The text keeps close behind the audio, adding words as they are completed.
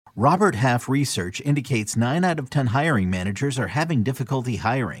Robert Half research indicates 9 out of 10 hiring managers are having difficulty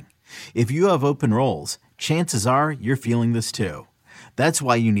hiring. If you have open roles, chances are you're feeling this too. That's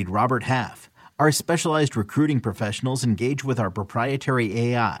why you need Robert Half. Our specialized recruiting professionals engage with our proprietary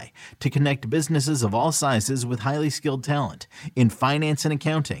AI to connect businesses of all sizes with highly skilled talent in finance and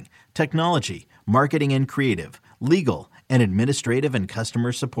accounting, technology, marketing and creative, legal, and administrative and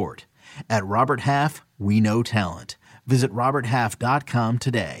customer support. At Robert Half, we know talent. Visit roberthalf.com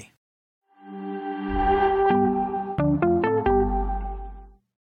today.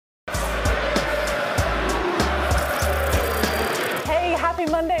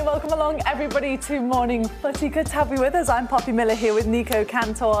 Monday. Welcome along, everybody, to Morning Footy. Good to have you with us. I'm Poppy Miller here with Nico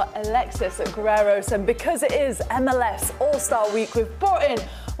Cantor, Alexis Guerreros, and because it is MLS All-Star Week, we've brought in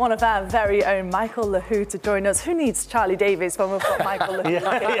one of our very own, Michael Lahou, to join us. Who needs Charlie Davies when we've got Michael Lahou? You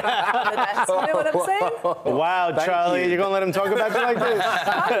know what I'm saying? Wow, Charlie, you're going to let him talk about you like this?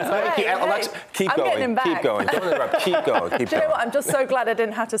 Thank you. Alexa, keep going. Keep going. Don't interrupt. Keep going. Do you know what? I'm just so glad I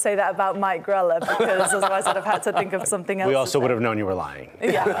didn't have to say that about Mike Greller, because otherwise I'd have had to think of something else. We also would have known you were lying.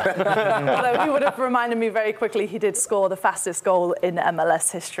 Yeah. Although he would have reminded me very quickly he did score the fastest goal in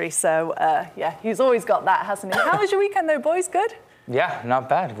MLS history. So, yeah, he's always got that, hasn't he? How was your weekend, though, boys? Good? Yeah, not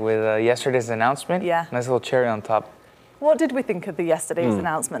bad. With yesterday's announcement, yeah, nice little cherry on top. What did we think of the yesterday's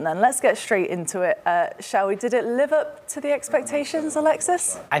announcement then? Let's get straight into it, shall we? Did it live up to the expectations,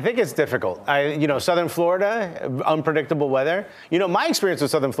 Alexis? I think it's difficult. Southern Florida, unpredictable weather. My experience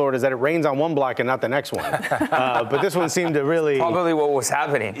with Southern Florida is that it rains on one block and not the next one. But this one seemed to really... Probably what was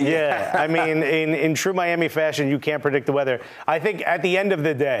happening. Yeah, I mean, in true Miami fashion, you can't predict the weather. I think at the end of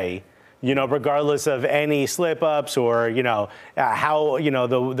the day, regardless of any slip-ups or, how,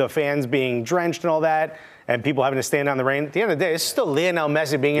 the fans being drenched and all that, and people having to stand out in the rain, at the end of the day, it's still Lionel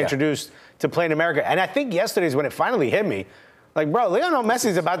Messi being introduced to play in America. And I think yesterday's when it finally hit me. Like, bro, Lionel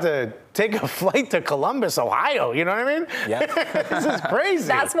Messi's about to take a flight to Columbus, Ohio. You know what I mean? Yeah. This is crazy.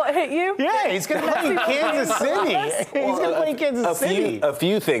 That's what hit you? Yeah, he's going to play in Kansas City. He's going to play in Kansas City. A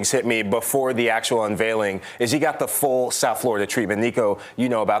few things hit me before the actual unveiling is he got the full South Florida treatment. Nico, you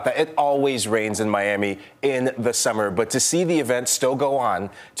know about that. It always rains in Miami in the summer. But to see the event still go on,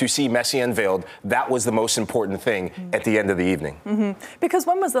 to see Messi unveiled, that was the most important thing at the end of the evening. Mm-hmm. Because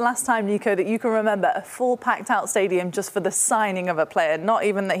when was the last time, Nico, that you can remember a full packed-out stadium just for the signing of a player, not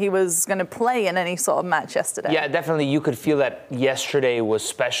even that he was going to play in any sort of match yesterday? Yeah, definitely. You could feel that yesterday was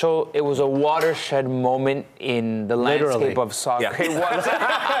special. It was a watershed moment in the landscape of soccer. Yeah. It was.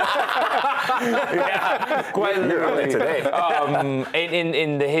 Yeah, quite literally today.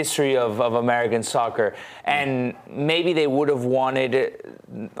 In the history of American soccer. And maybe they would have wanted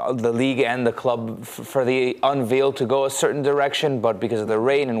the league and the club for the unveil to go a certain direction, but because of the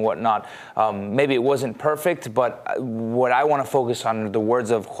rain and whatnot, maybe it wasn't perfect. But what I want to focus on are the words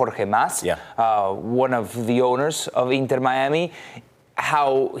of Jorge Mas, one of the owners of Inter Miami,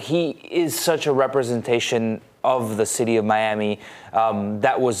 how he is such a representation of the city of Miami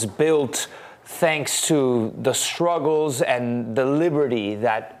that was built thanks to the struggles and the liberty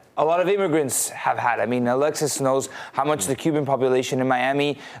that a lot of immigrants have had. I mean, Alexis knows how much the Cuban population in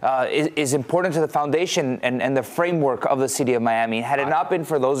Miami is important to the foundation and the framework of the city of Miami. Had it not been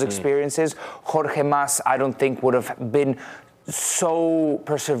for those experiences, Jorge Mas, I don't think, would have been so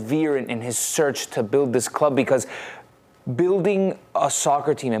perseverant in his search to build this club, because building a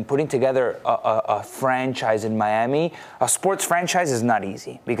soccer team and putting together a franchise in Miami, a sports franchise, is not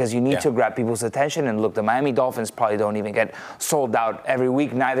easy, because you need to grab people's attention. And look, the Miami Dolphins probably don't even get sold out every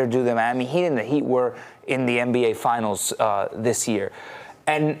week. Neither do the Miami Heat, and the Heat were in the NBA Finals this year.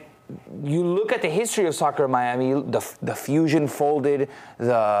 And you look at the history of soccer in Miami, the Fusion folded,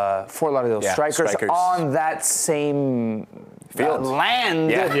 the Fort Lauderdale Strikers on that same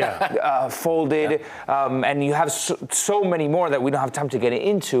land folded, and you have so many more that we don't have time to get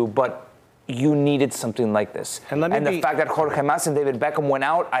into, but you needed something like this. And the fact that Jorge Mas and David Beckham went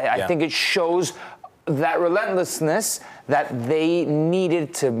out, I think it shows that relentlessness that they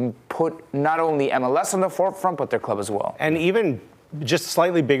needed to put not only MLS on the forefront, but their club as well. And even just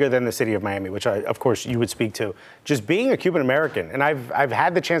slightly bigger than the city of Miami, which of course you would speak to. Just being a Cuban American, and I've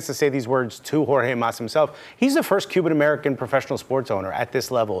had the chance to say these words to Jorge Mas himself. He's the first Cuban American professional sports owner at this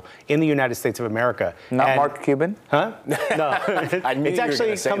level in the United States of America. Not Mark Cuban? Huh? No, it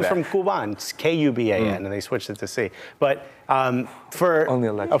actually comes from Cuban. It's Kuban, and they swithed it to C. But for only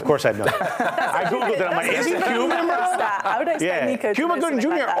election. Of course I know. I googled it. I'm like, is he Cuban, bro? I would expect Nico Cuba Gooding Jr.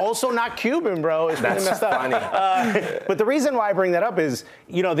 like also not Cuban, bro. It's That's messed up. funny. But the reason why I bring that up is,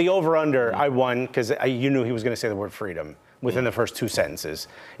 the over/under I won because you knew he was going to say the word freedom. within the first 2 sentences.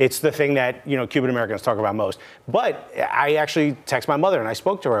 It's the thing that, Cuban Americans talk about most. But I actually text my mother and I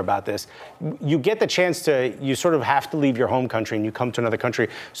spoke to her about this. You get the chance you sort of have to leave your home country and you come to another country.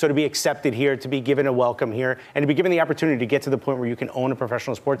 So to be accepted here, to be given a welcome here, and to be given the opportunity to get to the point where you can own a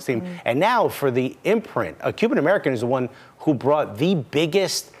professional sports team. And now for the imprint, a Cuban American is the one who brought the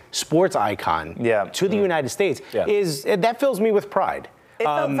biggest sports icon to the United States. That fills me with pride. It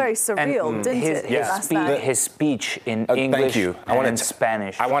felt very surreal, didn't it? His speech in English and in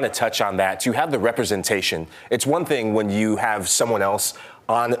Spanish. I want to touch on that. To have the representation, it's one thing when you have someone else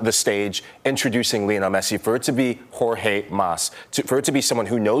on the stage introducing Lionel Messi, for it to be Jorge Mas, for it to be someone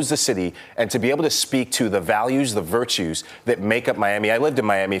who knows the city, and to be able to speak to the values, the virtues that make up Miami. I lived in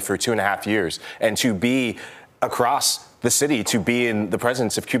Miami for 2.5 years, and to be across the city, to be in the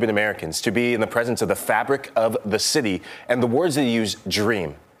presence of Cuban Americans, to be in the presence of the fabric of the city, and the words that he used,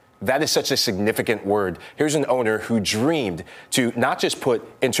 dream. That is such a significant word. Here's an owner who dreamed to not just put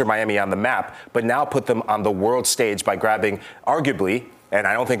Inter Miami on the map, but now put them on the world stage by grabbing, arguably, and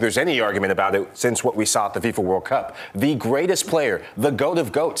I don't think there's any argument about it since what we saw at the FIFA World Cup, the greatest player, the GOAT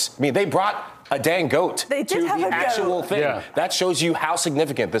of GOATs. I mean, they brought a dang goat to the actual thing. Yeah. That shows you how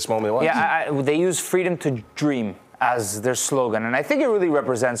significant this moment was. Yeah, they use freedom to dream as their slogan, and I think it really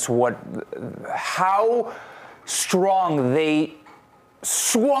represents how strong they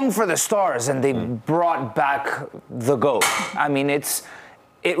swung for the stars and they brought back the GOAT. I mean, it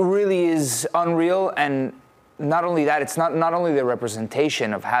really is unreal, and not only that, it's not only the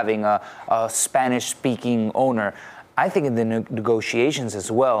representation of having a Spanish-speaking owner. I think in the negotiations as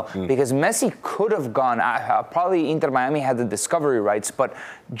well, because Messi could have gone, probably Inter Miami had the discovery rights, but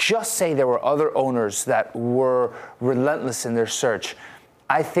just say there were other owners that were relentless in their search.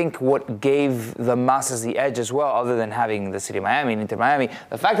 I think what gave the masses the edge as well, other than having the city of Miami and Inter Miami,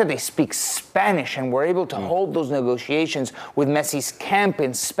 the fact that they speak Spanish and were able to hold those negotiations with Messi's camp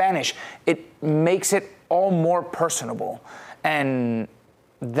in Spanish, it makes it all more personable. And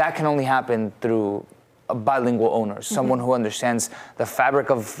that can only happen through a bilingual owner, someone who understands the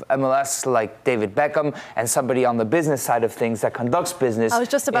fabric of MLS, like David Beckham, and somebody on the business side of things that conducts business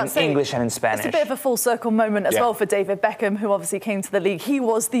in English and in Spanish. It's a bit of a full circle moment as well for David Beckham, who obviously came to the league. He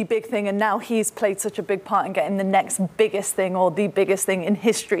was the big thing, and now he's played such a big part in getting the next biggest thing, or the biggest thing in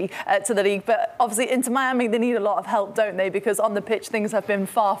history, to the league. But obviously into Miami, they need a lot of help, don't they? Because on the pitch, things have been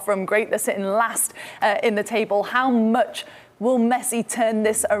far from great. They're sitting last in the table. How much will Messi turn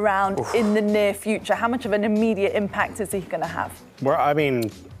this around in the near future? How much of an immediate impact is he going to have? Well, I mean,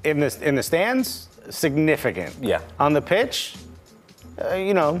 in the stands, significant. Yeah. On the pitch, Where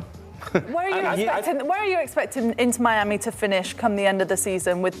are you expecting Inter Miami to finish come the end of the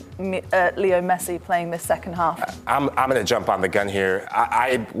season with Leo Messi playing this second half? I'm going to jump on the gun here.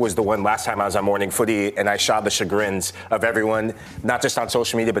 I was the one last time I was on Morning Footy, and I saw the chagrins of everyone, not just on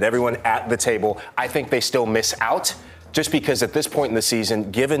social media, but everyone at the table. I think they still miss out. Just because at this point in the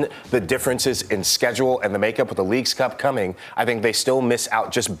season, given the differences in schedule and the makeup of the Leagues Cup coming, I think they still miss out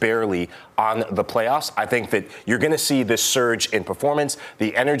just barely on the playoffs. I think that you're going to see this surge in performance,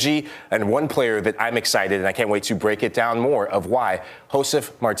 the energy, and one player that I'm excited, and I can't wait to break it down more of why,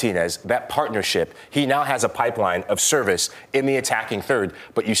 Josef Martinez, that partnership, he now has a pipeline of service in the attacking third,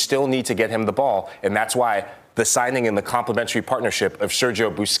 but you still need to get him the ball, and that's why the signing and the complementary partnership of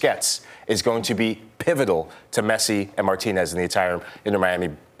Sergio Busquets is going to be pivotal to Messi and Martinez in the entire Inter Miami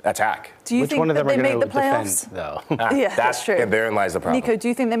attack. Do you think that they make the playoffs? Defend, though? Yeah, that's true. And therein lies the problem. Nico, do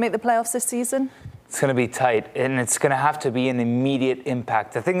you think they make the playoffs this season? It's going to be tight, and it's going to have to be an immediate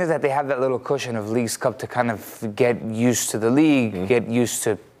impact. The thing is that they have that little cushion of Leagues Cup to kind of get used to the league, get used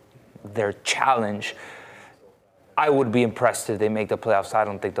to their challenge. I would be impressed if they make the playoffs. I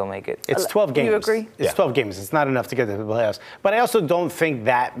don't think they'll make it. It's 12 games. You agree? It's 12 games. It's not enough to get to the playoffs. But I also don't think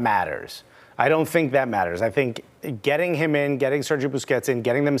that matters. I think getting him in, getting Sergio Busquets in,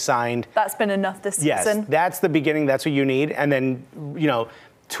 getting them signed. That's been enough this season. Yes, that's the beginning. That's what you need. And then,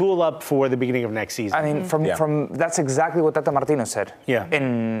 tool up for the beginning of next season. I mean, from that's exactly what Tata Martino said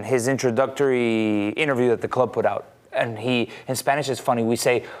in his introductory interview that the club put out. And he, in Spanish, it's funny. We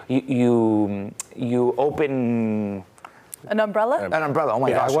say you open an umbrella. An umbrella. Oh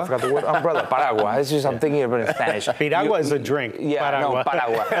my gosh, I forgot the word umbrella. Paraguas. It's just I'm thinking of it in Spanish. Piragua is a drink. Yeah,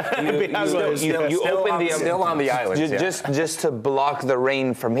 Paraguas. You open the still on the island. Just to block the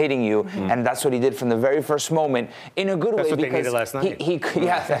rain from hitting you, and that's what he did from the very first moment in a good way. That's what they needed last night.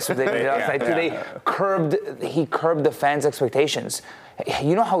 That's what they needed last night. He curbed the fans' expectations.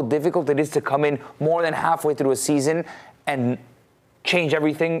 You know how difficult it is to come in more than halfway through a season and change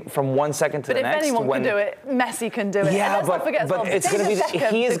everything from 1 second to the next. But if anyone can do it, Messi can do it. Yeah, and let's not forget as well, it's going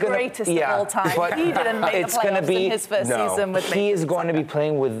to be the greatest of all time. But he didn't make the playoffs in his first season with He is going to be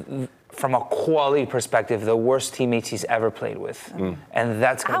playing with, from a quality perspective, the worst teammates he's ever played with. And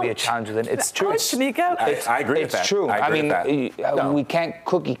that's going to be a challenge with it. It's true. I agree with that. It's true. I mean, we can't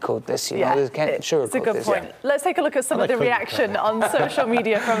cookie coat this, you know. We can't sugarcoat it's a good this. point. Yeah. Let's take a look at some of the reaction on social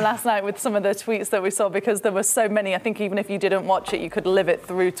media from last night with some of the tweets that we saw, because there were so many. I think even if you didn't watch it, you could live it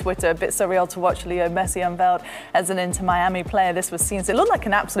through Twitter. A bit surreal to watch Leo Messi unveiled as an Inter Miami player. This was seen. So it looked like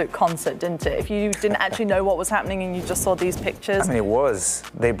an absolute concert, didn't it? If you didn't actually know what was happening and you just saw these pictures. I mean, it was.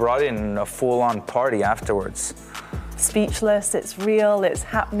 They brought in a full-on party afterwards. Speechless, it's real, it's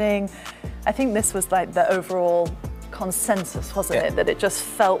happening. I think this was like the overall consensus, wasn't it? That it just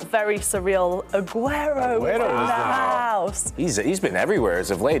felt very surreal. Aguero in the house. He's been everywhere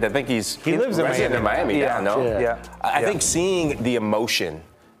as of late. I think he lives in Miami. I think seeing the emotion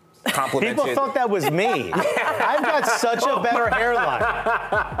complimented. People thought that was me. I've got such a better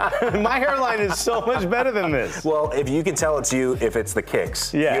hairline. My hairline is so much better than this. Well, if you can tell it's you, if it's the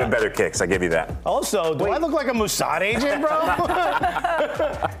kicks, you have better kicks. I give you that. Also, do I look like a Mossad agent, bro?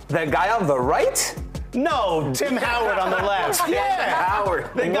 The guy on the right? No, Tim Howard on the left. Yeah,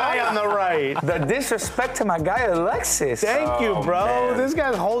 Howard. The guy on the right. The disrespect to my guy Alexis. Thank you, bro. Man. This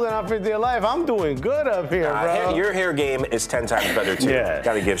guy's holding up for dear life. I'm doing good up here, bro. Your hair game is 10 times better, too.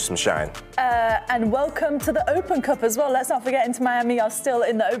 Got to give some shine. And welcome to the Open Cup as well. Let's not forget, Inter Miami are still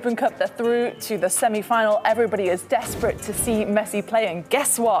in the Open Cup. They're through to the semi-final. Everybody is desperate to see Messi play. And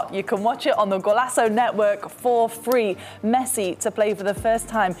guess what? You can watch it on the Golazo Network for free. Messi to play for the first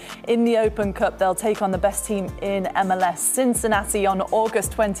time in the Open Cup. They'll take on the best team in MLS, Cincinnati, on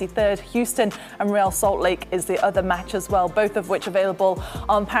August 23rd. Houston and Real Salt Lake is the other match as well, both of which available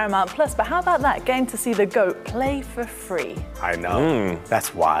on Paramount Plus. But how about that? Getting to see the GOAT play for free. I know.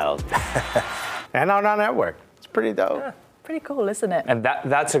 That's wild. And on our network. It's pretty dope. Yeah, pretty cool, isn't it? And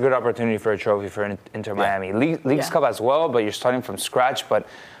that's a good opportunity for a trophy for Inter Miami. Leagues Cup as well, but you're starting from scratch. But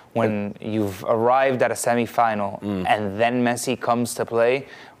when you've arrived at a semi-final and then Messi comes to play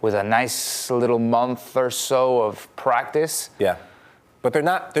with a nice little month or so of practice. Yeah. But they're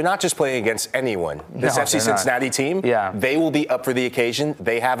not just playing against anyone. This FC Cincinnati team, they will be up for the occasion.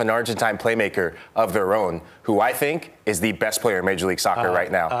 They have an Argentine playmaker of their own, who I think is the best player in Major League Soccer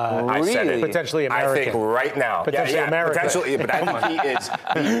right now. I said it. Potentially American. I think right now. Potentially American. Potentially, but I think he is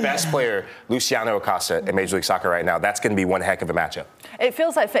the best player, Luciano Acosta, in Major League Soccer right now. That's going to be one heck of a matchup. It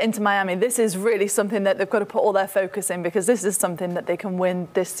feels like for Inter Miami, this is really something that they've got to put all their focus in, because this is something that they can win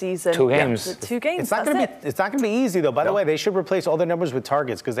this season. 2 games. Yeah, 2 games. It's not going to be easy, though. By the way, they should replace all their numbers with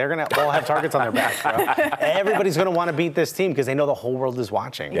targets, because they're going to all have targets on their backs, bro. Everybody's going to want to beat this team because they know the whole world is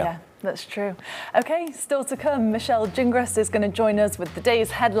watching. Yeah, that's true. Okay, still to come, Michelle Gingras is going to join us with the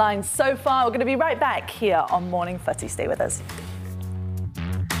day's headlines so far. We're going to be right back here on Morning Footy. Stay with us.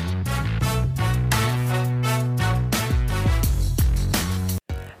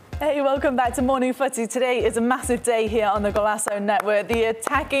 Hey, welcome back to Morning Footy. Today is a massive day here on the Golazo Network. The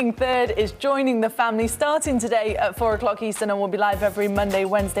attacking third is joining the family starting today at 4 o'clock Eastern, and we'll be live every Monday,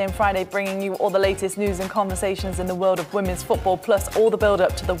 Wednesday and Friday, bringing you all the latest news and conversations in the world of women's football, plus all the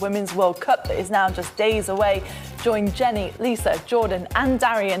build-up to the Women's World Cup that is now just days away. Join Jenny, Lisa, Jordan and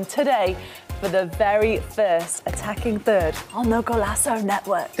Darian today for the very first attacking third on the Golazo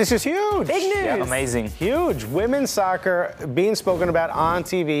Network. This is huge. Big news. Yeah, amazing. Huge. Women's soccer being spoken about on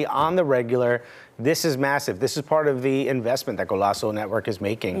TV, on the regular. This is massive. This is part of the investment that Golazo Network is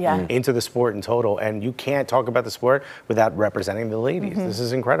making into the sport in total. And you can't talk about the sport without representing the ladies. This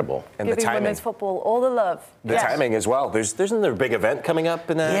is incredible. And Giving the timing. women's football all the love. The timing as well. There's another big event coming up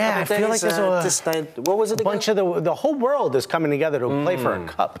in a couple I feel days. like there's what was it a bunch of the whole world is coming together to play for a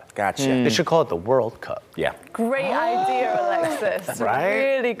cup. Gotcha. They should call it the World Cup. Yeah. Great idea, Alexis.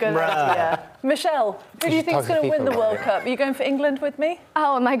 Right? Really good idea. Michelle, who do you think is going to win the World Cup? Are you going for England with me?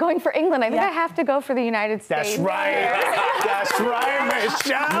 Oh, am I going for England? I think I have to go for the United States. That's right. That's right,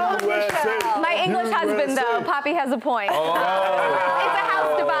 Michelle. My English husband, though, Poppy has a point. It's a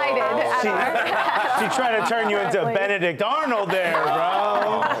house divided. She tried to turn you into Benedict Arnold there,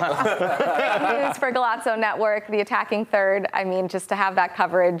 bro. Great news for Golazo Network, the attacking third. I mean, just to have that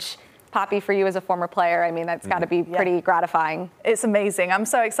coverage Poppy, for you as a former player, I mean, that's got to be pretty gratifying. It's amazing. I'm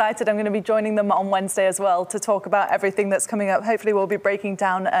so excited. I'm going to be joining them on Wednesday as well to talk about everything that's coming up. Hopefully we'll be breaking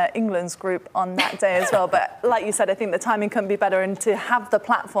down England's group on that day as well. But like you said, I think the timing couldn't be better. And to have the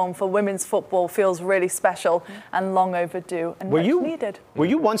platform for women's football feels really special and long overdue and much needed. Were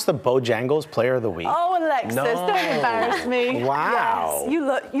you once the Bojangles Player of the Week? Oh, Alexis, don't embarrass me. Wow. Yes.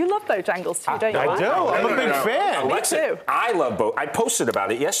 You love Bojangles too, don't you? I do. I'm a big fan. Alexis, Me too. I love I posted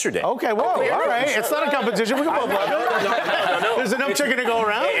about it yesterday. Okay, whoa, all right. It's not a competition. We can both love it. No. There's enough chicken to go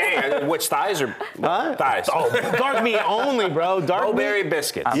around. Hey, which thighs or thighs? Oh, dark meat only, bro. Dark Blueberry meat.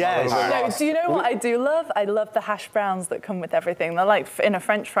 biscuits. Yes. No, do you know what I do love? I love the hash browns that come with everything. They're like in a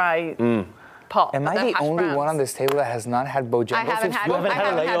French fry pot. Am I the only one on this table that has not had Bojangles? I haven't had You haven't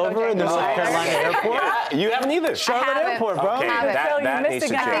had a layover in the North Carolina airport? You haven't either. Charlotte Airport, bro. Okay, Phil, that you're needs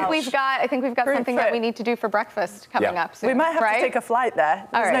to missing change. out. I think we've got Fruit something fruit. that we need to do for breakfast coming up soon. We might have right? to take a flight there.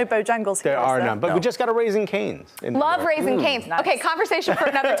 There's All no right. Bojangles here. There are none, but we just got a Raising Cane's. in New Love York. Raising Cane's. nice. Okay, conversation for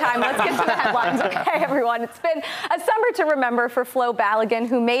another time. Let's get to the headlines. Okay, everyone. It's been a summer to remember for Flo Balogun,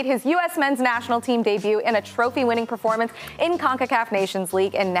 who made his U.S. men's national team debut in a trophy-winning performance in Concacaf Nations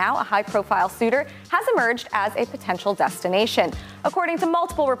League, and now a high-profile suitor has emerged as a potential destination. According to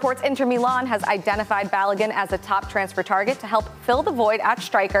multiple reports, Inter Milan has identified Balogun as a top transfer target to help fill the void at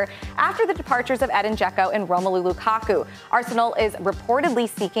striker after the departures of Edin Dzeko and Romelu Lukaku. Arsenal is reportedly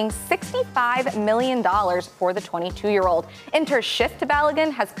seeking $65 million for the 22-year-old. Inter's shift to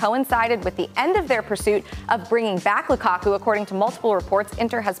Balogun has coincided with the end of their pursuit of bringing back Lukaku. According to multiple reports,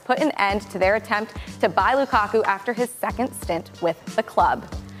 Inter has put an end to their attempt to buy Lukaku after his second stint with the club.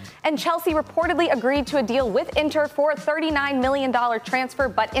 And Chelsea reportedly agreed to a deal with Inter for a $39 million transfer,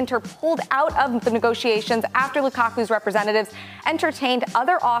 but Inter pulled out of the negotiations after Lukaku's representatives entertained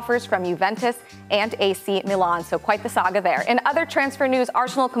other offers from Juventus and AC Milan. So quite the saga there. In other transfer news,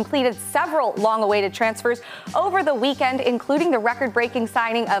 Arsenal completed several long-awaited transfers over the weekend, including the record-breaking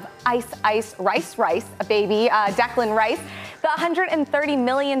signing of Rice, a baby, Declan Rice. The $130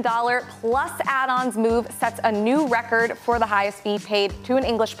 million plus add-ons move sets a new record for the highest fee paid to an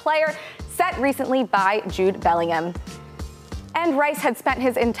English player, set recently by Jude Bellingham. And Rice had spent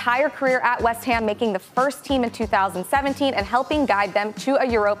his entire career at West Ham, making the first team in 2017 and helping guide them to a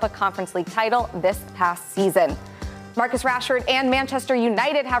Europa Conference League title this past season. Marcus Rashford and Manchester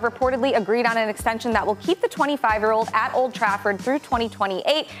United have reportedly agreed on an extension that will keep the 25-year-old at Old Trafford through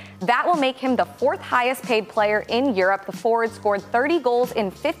 2028. That will make him the fourth highest paid player in Europe. The forward scored 30 goals in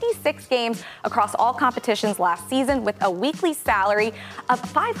 56 games across all competitions last season with a weekly salary of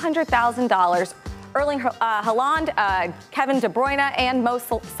 $500,000. Erling Haaland, Kevin De Bruyne, and Mo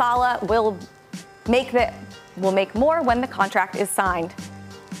Salah will make more when the contract is signed.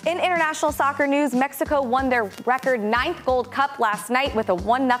 In international soccer news, Mexico won their record 9th Gold Cup last night with a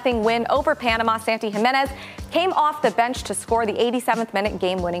 1-0 win over Panama. Santi Jimenez came off the bench to score the 87th minute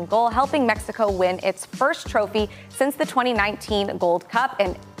game-winning goal, helping Mexico win its first trophy since the 2019 Gold Cup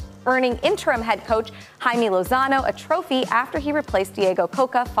and earning interim head coach Jaime Lozano a trophy after he replaced Diego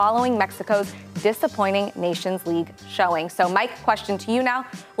Coca following Mexico's disappointing Nations League showing. So, Mike, question to you now.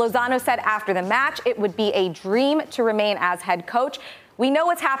 Lozano said after the match it would be a dream to remain as head coach. We know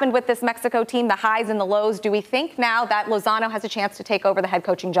what's happened with this Mexico team, the highs and the lows. Do we think now that Lozano has a chance to take over the head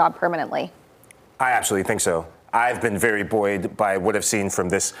coaching job permanently? I absolutely think so. I've been very buoyed by what I've seen from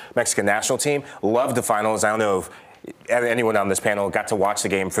this Mexican national team. Love the finals. I don't know if anyone on this panel got to watch the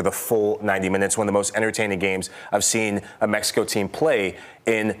game for the full 90 minutes, one of the most entertaining games I've seen a Mexico team play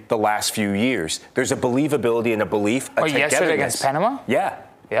in the last few years. There's a believability and a belief. Yesterday against Panama? Yeah.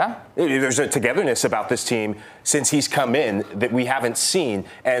 Yeah? There's a togetherness about this team since he's come in that we haven't seen.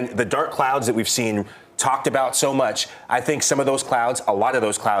 And the dark clouds that we've seen talked about so much, I think some of those clouds, a lot of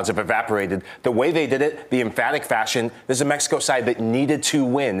those clouds have evaporated. The way they did it, the emphatic fashion, there's a Mexico side that needed to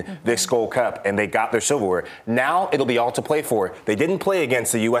win this Gold Cup, and they got their silverware. Now it'll be all to play for. They didn't play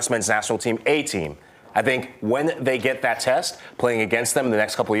against the U.S. men's national team, A team. I think when they get that test, playing against them in the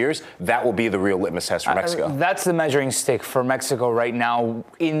next couple of years, that will be the real litmus test for Mexico. That's the measuring stick for Mexico right now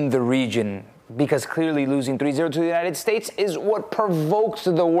in the region, because clearly losing 3-0 to the United States is what provoked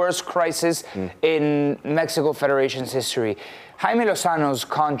the worst crisis in Mexico Federation's history. Jaime Lozano's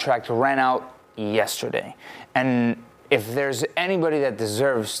contract ran out yesterday, and if there's anybody that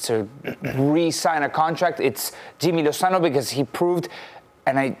deserves to re-sign a contract, it's Jimmy Lozano, because he proved,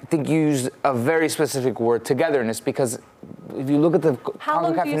 and I think you used a very specific word, togetherness, because if you look at the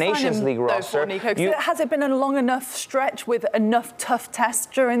Concacaf Nations League roster, has it been a long enough stretch with enough tough tests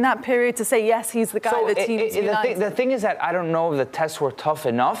during that period to say, yes, he's the guy the team's united? The thing is that I don't know if the tests were tough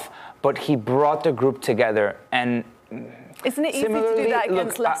enough, but he brought the group together. And Isn't it easy to do that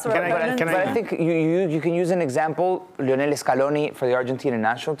against lesser opponents? But I think you can use an example, Lionel Scaloni for the Argentine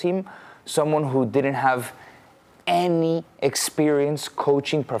national team, someone who didn't have any experience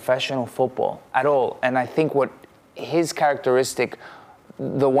coaching professional football at all. And I think what his characteristic,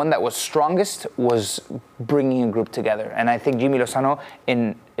 the one that was strongest, was bringing a group together. And I think Jimmy Lozano,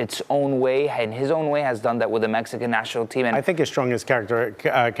 in his own way, has done that with the Mexican national team. And I think his strongest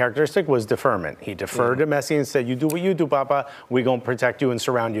characteristic was deferment. He deferred to Messi and said, you do what you do, Papa. We're going to protect you and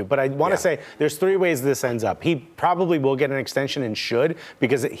surround you. But I want to say there's 3 ways this ends up. He probably will get an extension and should,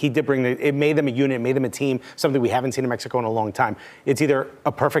 because he did bring it made them a unit, it made them a team, something we haven't seen in Mexico in a long time. It's either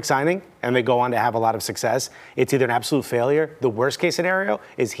a perfect signing and they go on to have a lot of success. It's either an absolute failure. The worst case scenario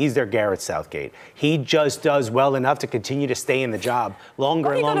is he's their Gareth Southgate. He just does well enough to continue to stay in the job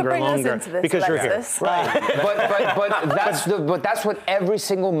longer and longer and longer because you're here. Right. but that's what every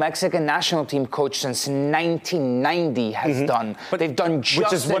single Mexican national team coach since 1990 has done. But they've done just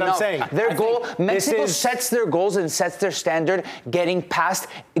which is what enough. I'm saying. Their goal, Mexico sets their goals and sets their standard, getting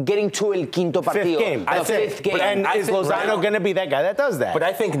to el quinto partido. Fifth game. The fifth game. And is Lozano going to be that guy that does that? But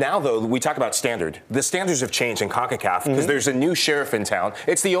I think now, though, we talk about standard. The standards have changed in CONCACAF because there's a new sheriff in town.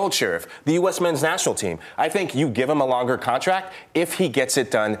 It's the old sheriff, the U.S. men's national team. I think you give him a longer contract if he gets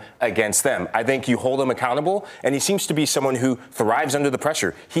it done against them. I think you hold him accountable, and he seems to be someone who thrives under the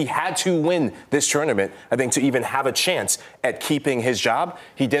pressure. He had to win this tournament, I think, to even have a chance at keeping his job.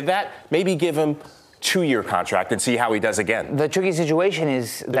 He did that. Maybe give him 2-year contract and see how he does again. The tricky situation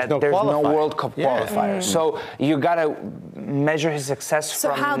is that there's no World Cup qualifier. So you got to measure his success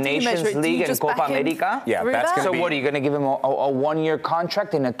from Nations League and Copa America. Yeah, that's going to be... So what, are you going to give him a 1-year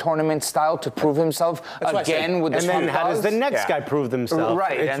contract in a tournament style to prove himself again with the And then how does the next guy prove themselves?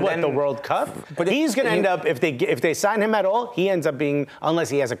 Right. It's the World Cup? But he's going to end up, if they sign him at all, he ends up being,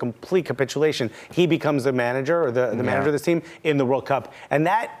 unless he has a complete capitulation, he becomes the manager or the manager of this team in the World Cup. And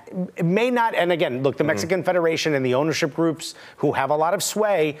that may not, and again, look, the Mexican Federation and the ownership groups who have a lot of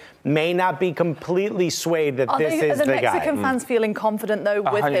sway may not be completely swayed that this is the guy. Are the Mexican fans feeling confident, though,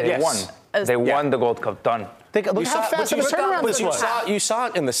 with him? Yes. They won the Gold Cup. Done. Look how fast of a turnaround this was. You saw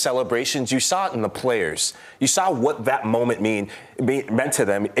it in the celebrations. You saw it in the players. You saw what that moment meant to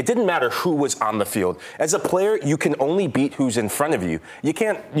them. It didn't matter who was on the field. As a player, you can only beat who's in front of you. You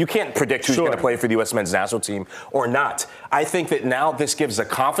can't predict who's going to play for the U.S. men's national team or not. I think that now this gives a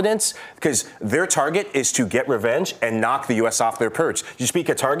confidence because their target is to get revenge and knock the U.S. off their perch. You speak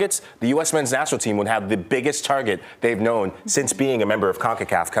of targets, the U.S. men's national team would have the biggest target they've known since being a member of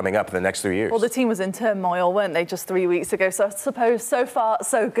CONCACAF coming up in the next 3 years. Well, the team was in turmoil, weren't they, just 3 weeks ago? So I suppose so far,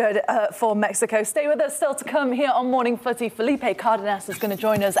 so good for Mexico. Stay with us, still to come here on Morning Footy. Felipe Cardenas is going to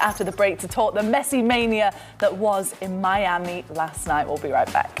join us after the break to talk the Messi mania that was in Miami last night. We'll be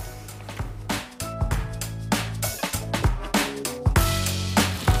right back.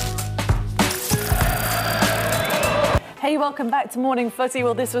 Hey, welcome back to Morning Footy.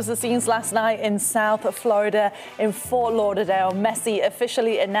 Well, this was the scenes last night in South Florida, in Fort Lauderdale. Messi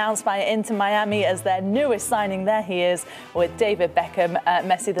officially announced by Inter Miami as their newest signing. There he is with David Beckham.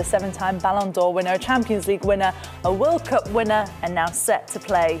 Messi, the 7-time Ballon d'Or winner, a Champions League winner, a World Cup winner, and now set to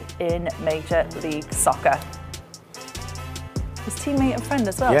play in Major League Soccer. His teammate and friend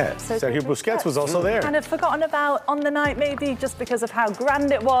as well. Yeah, so Sergio Busquets was also there. Kind of forgotten about on the night, maybe just because of how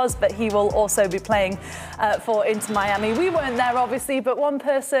grand it was, but he will also be playing for Inter Miami. We weren't there, obviously, but one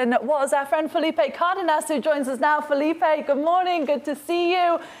person was our friend Felipe Cardenas, who joins us now. Felipe, good morning, good to see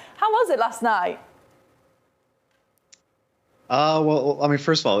you. How was it last night? Well, I mean,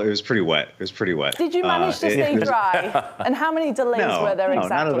 first of all, it was pretty wet. Did you manage to stay dry? And how many delays were there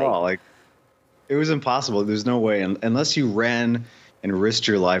exactly? No, not at all. It was impossible. There's no way. Unless you ran and risked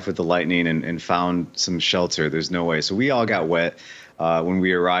your life with the lightning and found some shelter, there's no way. So we all got wet when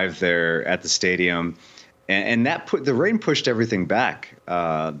we arrived there at the stadium. And the rain pushed everything back.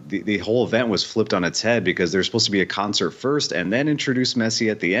 The whole event was flipped on its head because there's supposed to be a concert first and then introduce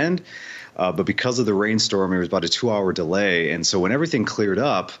Messi at the end. But because of the rainstorm, it was about a 2-hour delay. And so when everything cleared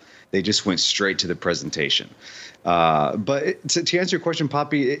up, they just went straight to the presentation. But to answer your question,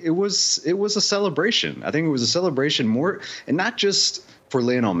 Poppy, it was a celebration. I think it was a celebration more, and not just for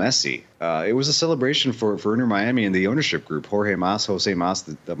Lionel Messi. It was a celebration for Inter Miami and the ownership group, Jorge Mas, Jose Mas,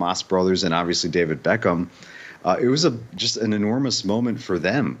 the Mas brothers, and obviously David Beckham. It was just an enormous moment for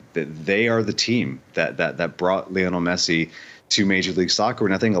them that they are the team that brought Lionel Messi to Major League Soccer.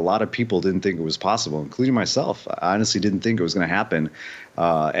 And I think a lot of people didn't think it was possible, including myself. I honestly didn't think it was going to happen.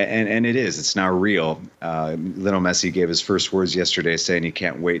 And it is. It's now real. Lionel Messi gave his first words yesterday saying he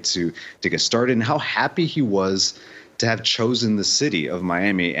can't wait to get started, and how happy he was to have chosen the city of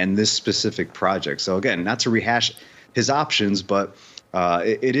Miami and this specific project. So again, not to rehash his options, but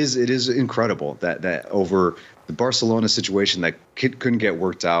it is incredible that over the Barcelona situation that couldn't get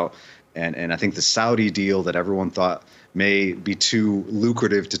worked out, and I think the Saudi deal that everyone thought may be too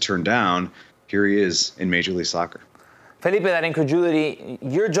lucrative to turn down, here he is in Major League Soccer. Felipe, that incredulity,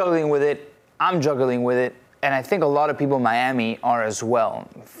 you're juggling with it, I'm juggling with it, and I think a lot of people in Miami are as well.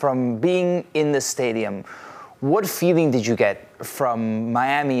 From being in the stadium, what feeling did you get from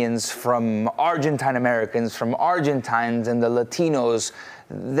Miamians, from Argentine Americans, from Argentines and the Latinos?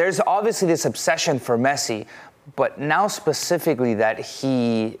 There's obviously this obsession for Messi, but now specifically that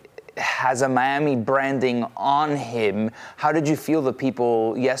he has a Miami branding on him. How did you feel the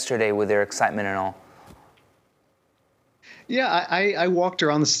people yesterday with their excitement and all? Yeah, I walked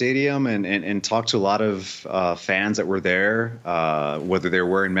around the stadium and talked to a lot of fans that were there, whether they were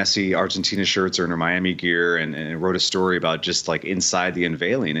wearing Messi Argentina shirts or in their Miami gear, and wrote a story about just like inside the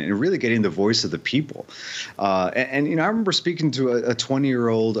unveiling and really getting the voice of the people. And I remember speaking to a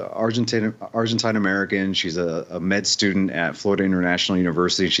 20-year-old Argentine American. She's a med student at Florida International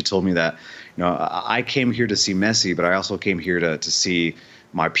University. She told me that, I came here to see Messi, but I also came here to see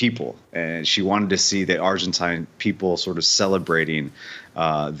my people. And she wanted to see the Argentine people sort of celebrating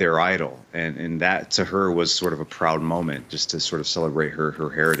their idol. And that to her was sort of a proud moment, just to sort of celebrate her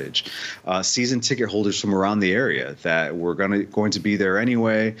heritage. Season ticket holders from around the area that were going to be there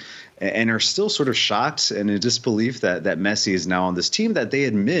anyway and are still sort of shocked and in disbelief that Messi is now on this team that they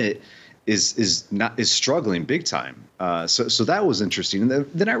admit is struggling big time. So that was interesting. And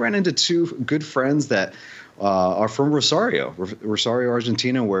then I ran into two good friends that are from Rosario,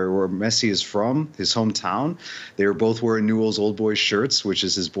 Argentina, where Messi is from, his hometown. They were both wearing Newell's Old Boys shirts, which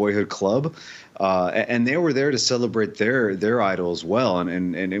is his boyhood club. And they were there to celebrate their idol as well.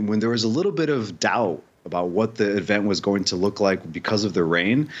 And when there was a little bit of doubt about what the event was going to look like because of the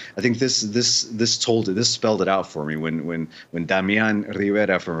rain, I think this spelled it out for me when Damian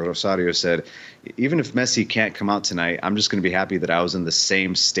Rivera from Rosario said, even if Messi can't come out tonight, I'm just going to be happy that I was in the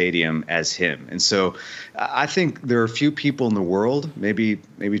same stadium as him. And so I think there are a few people in the world, maybe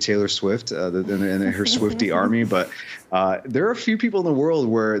Taylor Swift and her Swiftie army, but there are a few people in the world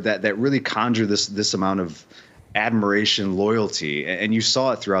where that really conjure this amount of admiration, loyalty, and you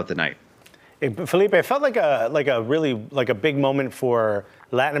saw it throughout the night. Felipe, it felt like a big moment for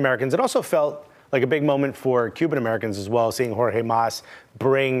Latin Americans. It also felt like a big moment for Cuban Americans as well, seeing Jorge Mas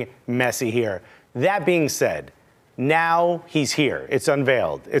bring Messi here. That being said, now he's here. It's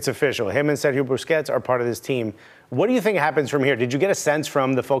unveiled. It's official. Him and Sergio Busquets are part of this team. What do you think happens from here? Did you get a sense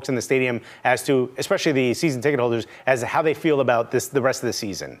from the folks in the stadium as to, especially the season ticket holders, as to how they feel about the rest of the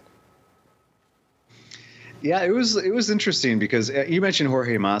season? Yeah, it was interesting because you mentioned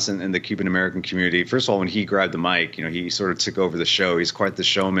Jorge Mas and the Cuban American community. First of all, when he grabbed the mic, he sort of took over the show. He's quite the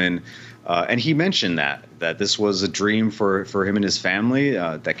showman, and he mentioned that this was a dream for him and his family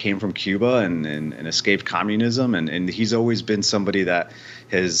that came from Cuba and escaped communism, and he's always been somebody that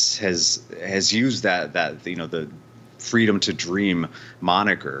has used that the freedom to dream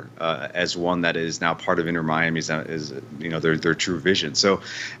moniker as one that is now part of Inter Miami's their true vision. So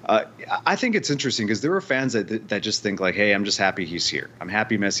I think it's interesting because there are fans that just think like, hey, I'm just happy he's here. I'm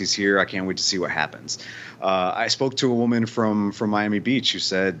happy Messi's here. I can't wait to see what happens. I spoke to a woman from Miami Beach who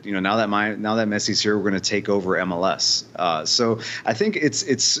said, now that Messi's here, we're going to take over MLS. So I think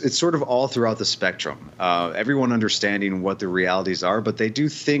it's sort of all throughout the spectrum. Everyone understanding what the realities are, but they do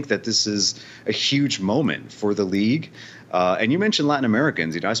think that this is a huge moment for the league. And you mentioned Latin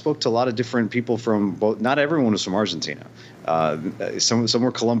Americans. I spoke to a lot of different people from both. Not everyone was from Argentina. Some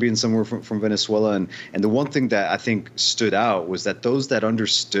were Colombian, some were from Venezuela. And the one thing that I think stood out was that those that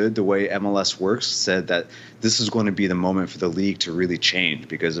understood the way MLS works said that this is going to be the moment for the league to really change.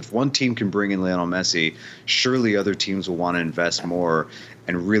 Because if one team can bring in Lionel Messi, surely other teams will want to invest more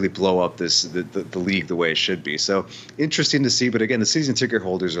and really blow up the league the way it should be. So interesting to see. But again, the season ticket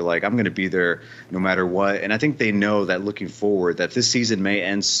holders are like, I'm going to be there no matter what. And I think they know that looking forward that this season may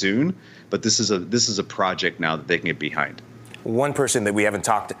end soon, but this is a project now that they can get behind. One person that we haven't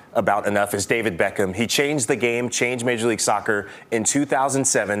talked about enough is David Beckham. He changed the game, changed Major League Soccer in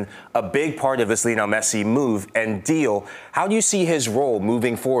 2007, a big part of this Lionel Messi move and deal. How do you see his role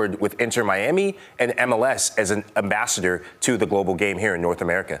moving forward with Inter Miami and MLS as an ambassador to the global game here in North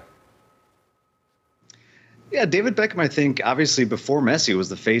America? Yeah, David Beckham, I think, obviously before Messi was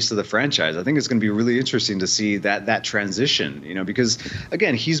the face of the franchise. I think it's going to be really interesting to see that transition, because,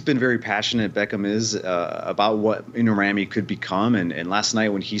 again, he's been very passionate, Beckham is, about what Inter Miami could become. And last night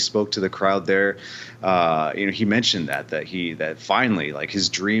when he spoke to the crowd there, he mentioned that finally, like, his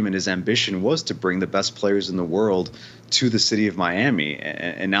dream and his ambition was to bring the best players in the world to the city of Miami,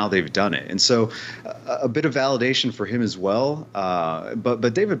 and now they've done it. And so a bit of validation for him as well.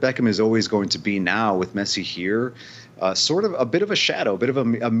 But David Beckham is always going to be, now with Messi here, sort of a bit of a shadow, a bit of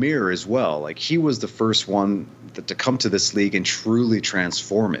a mirror as well. Like, he was the first one to come to this league and truly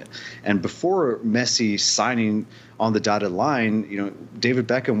transform it. And before Messi signing on the dotted line, David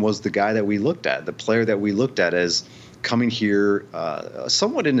Beckham was the guy that we looked at, the player that we looked at as coming here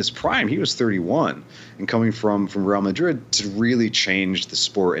somewhat in his prime. He was 31 and coming from Real Madrid to really change the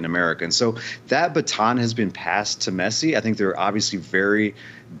sport in America. And so that baton has been passed to Messi. I think they're obviously very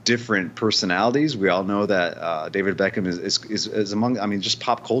different personalities. We all know that David Beckham is among, just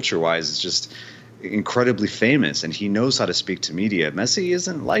pop culture wise, is just incredibly famous, and he knows how to speak to media. Messi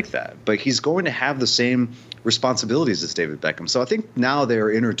isn't like that, but he's going to have the same responsibilities as David Beckham. So I think now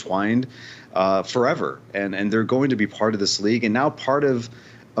they're intertwined forever, and they're going to be part of this league and now part of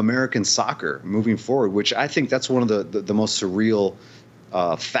American soccer moving forward, which I think that's one of the most surreal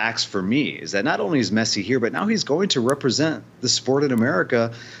facts for me, is that not only is Messi here, but now he's going to represent the sport in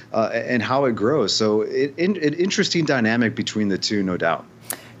America and how it grows. So an interesting dynamic between the two, no doubt.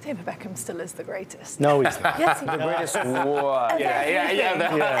 David Beckham still is the greatest. No, he's not. Yes, he is. The greatest what?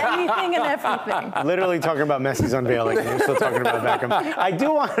 Yeah. Anything and everything. Literally talking about Messi's unveiling, and you're still talking about Beckham. I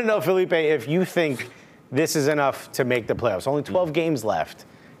do want to know, Felipe, if you think this is enough to make the playoffs. Only 12 games left.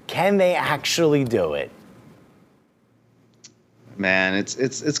 Can they actually do it? Man,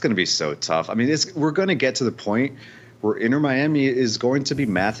 it's going to be so tough. We're going to get to the point where Inter Miami is going to be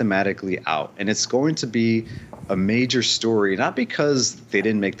mathematically out, and it's going to be a major story, not because they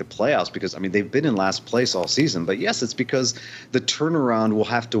didn't make the playoffs, because they've been in last place all season, but yes, it's because the turnaround will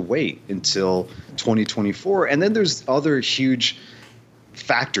have to wait until 2024. And then there's other huge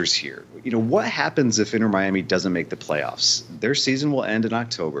factors here. What happens if Inter Miami doesn't make the playoffs? Their season will end in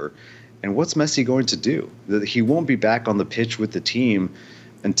October, and what's Messi going to do? He won't be back on the pitch with the team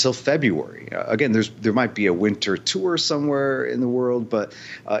until February. Again, there might be a winter tour somewhere in the world, but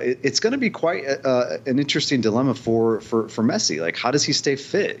it's going to be quite an interesting dilemma for Messi. Like, how does he stay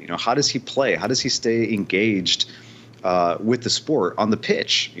fit? How does he play? How does he stay engaged with the sport on the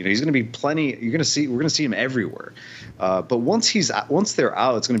pitch? He's going to be plenty. We're going to see him everywhere. But once they're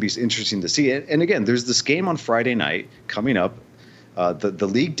out, it's going to be interesting to see. And again, there's this game on Friday night coming up. The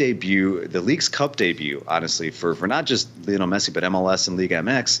league debut, the League's Cup debut, honestly, for not just Lionel Messi, but MLS and League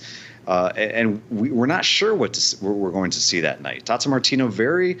MX. And we're not sure what we're going to see that night. Tata Martino,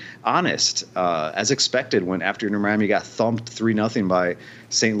 very honest, as expected, when after Inter Miami got thumped 3-0 by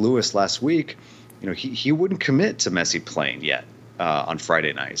St. Louis last week, he wouldn't commit to Messi playing yet on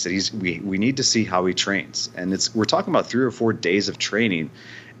Friday night. He said we need to see how he trains. And we're talking about 3 or 4 days of training,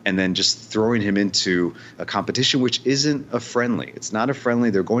 and then just throwing him into a competition which isn't a friendly. It's not a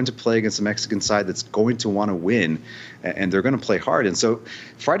friendly. They're going to play against a Mexican side that's going to want to win, and they're going to play hard. And so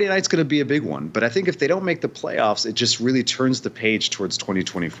Friday night's going to be a big one. But I think if they don't make the playoffs, it just really turns the page towards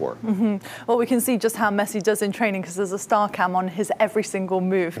 2024. Mm-hmm. Well, we can see just how Messi does in training, because there's a star cam on his every single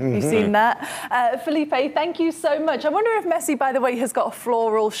move. Mm-hmm. You've seen that. Felipe, thank you so much. I wonder if Messi, by the way, has got a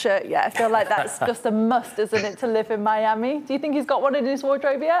floral shirt yet. I feel like that's just a must, isn't it, to live in Miami? Do you think he's got one in his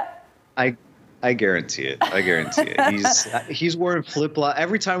wardrobe yet? I guarantee it. He's wearing flip-flops.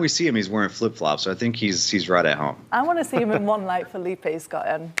 Every time we see him, he's wearing flip-flops. So I think he's right at home. I want to see him in one like Felipe's got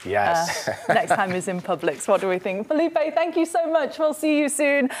on. Yes. Next time he's in Publix. What do we think? Felipe, thank you so much. We'll see you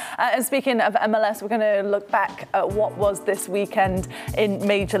soon. And speaking of MLS, we're going to look back at what was this weekend in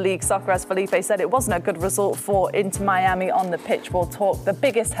Major League Soccer. As Felipe said, it wasn't a good result for Inter Miami on the pitch. We'll talk the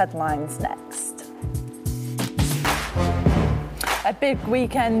biggest headlines next. A big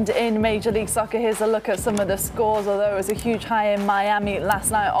weekend in Major League Soccer. Here's a look at some of the scores. Although it was a huge high in Miami last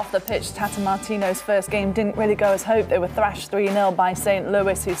night off the pitch, Tata Martino's first game didn't really go as hoped. They were thrashed 3-0 by St.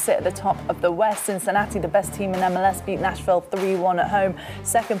 Louis, who sit at the top of the West. Cincinnati, the best team in MLS, beat Nashville 3-1 at home.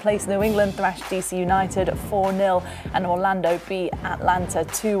 Second place, New England thrashed DC United 4-0. And Orlando beat Atlanta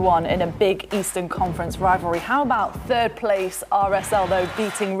 2-1 in a big Eastern Conference rivalry. How about third place, RSL, though,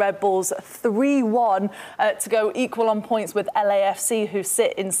 beating Red Bulls 3-1 to go equal on points with LAFC, who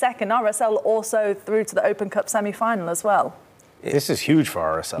sit in second. RSL also through to the Open Cup semi-final as well. This is huge for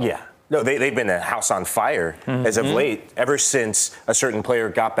RSL. Yeah. No, they've been a house on fire as of late, ever since a certain player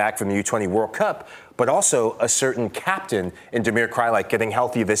got back from the U20 World Cup. but also a certain captain in Damir Kreilach getting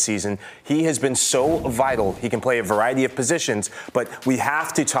healthy this season. He has been so vital. He can play a variety of positions, but we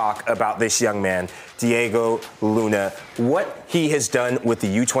have to talk about this young man, Diego Luna. What he has done with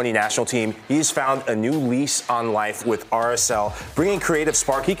the U20 national team, he's found a new lease on life with RSL, bringing creative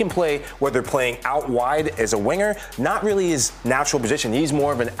spark. He can play whether playing out wide as a winger, not really his natural position. He's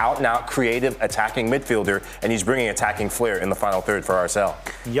more of an out-and-out creative attacking midfielder, and he's bringing attacking flair in the final third for RSL.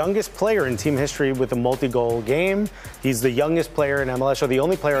 Youngest player in team history with a multi-goal game. He's the youngest player in MLS, or the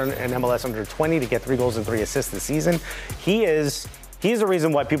only player in MLS under 20 to get 3 goals and 3 assists this season. He's the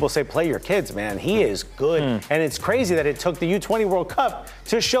reason why people say play your kids, man. He is good. And it's crazy that it took the U20 World Cup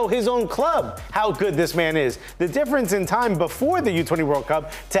to show his own club how good this man is. The difference in time before the U20 World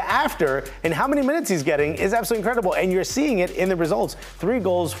Cup to after and how many minutes he's getting is absolutely incredible. And you're seeing it in the results. 3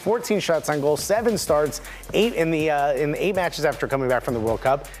 goals, 14 shots on goal, 7 starts, 8 in the 8 matches after coming back from the World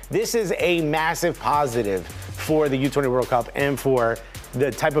Cup. This is a massive positive for the U20 World Cup and for the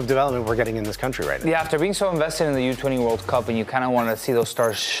type of development we're getting in this country right now. Yeah, after being so invested in the U20 World Cup and you kind of want to see those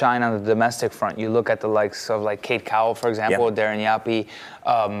stars shine on the domestic front, you look at the likes of like Kate Cowell, for example, Darren Yappi,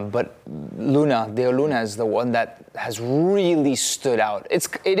 but Deo Luna is the one that has really stood out.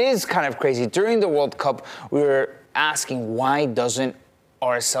 It is kind of crazy. During the World Cup, we were asking why doesn't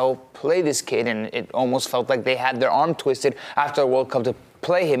RSL play this kid, and it almost felt like they had their arm twisted after the World Cup to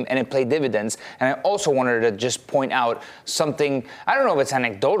play him, and it played dividends. And I also wanted to just point out something, I don't know if it's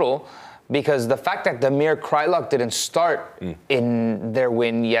anecdotal, because the fact that Damir Kreilach didn't start in their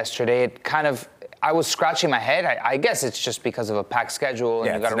win yesterday, it kind of, I was scratching my head. I guess it's just because of a packed schedule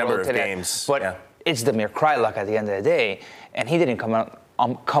and you got to rotate games. But it's Damir Kreilach at the end of the day, and he didn't come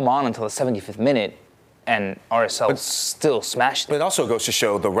on until the 75th minute. And RSL still smashed it. But it also goes to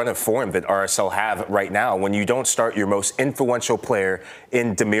show the run of form that RSL have right now. When you don't start your most influential player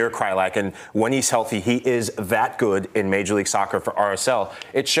in Damir Kreilach, and when he's healthy, he is that good in Major League Soccer for RSL.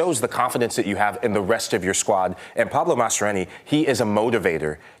 It shows the confidence that you have in the rest of your squad. And Pablo Mastroeni, he is a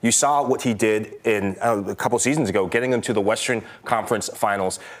motivator. You saw what he did in a couple seasons ago, getting them to the Western Conference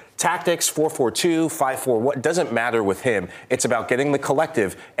Finals. Tactics, 4-4-2, 5-4, it doesn't matter with him. It's about getting the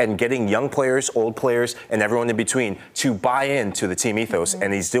collective and getting young players, old players, and everyone in between to buy into the team ethos,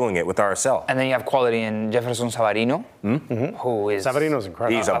 and he's doing it with RSL. And then you have quality in Jefferson Savarino, who is Savarino's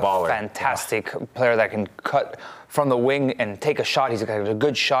incredible. He's a baller. Fantastic player that can cut from the wing and take a shot. He's got a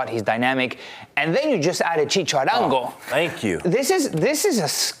good shot. He's dynamic. And then you just added Chicho Arango. Thank you. This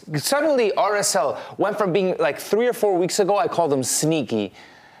is suddenly RSL went from being like 3 or 4 weeks ago, I called them sneaky.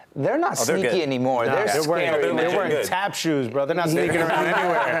 They're not sneaky anymore. No, they're wearing tap shoes, bro. They're not sneaking around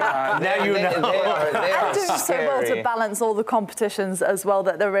anywhere. Now you know. They are doing so well to balance all the competitions as well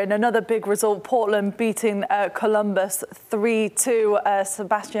that they're in. Another big result, Portland beating Columbus 3-2.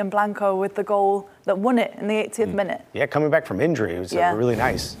 Sebastian Blanco with the goal that won it in the 80th minute. Yeah, coming back from injury. It was really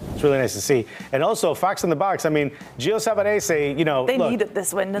nice. It's really nice to see. And also, Fox in the box. I mean, Gio Savarese, They needed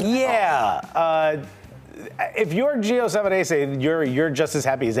this win, didn't they? Yeah. If you're Gio Savarese, you're just as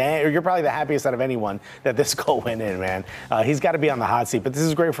happy as, or you're probably the happiest out of anyone that this goal went in, man. He's got to be on the hot seat, but this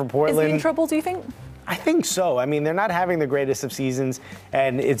is great for Portland. Is he in trouble, do you think? I think so. I mean, they're not having the greatest of seasons,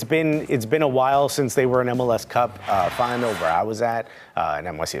 and it's been a while since they were an MLS Cup final where I was at, in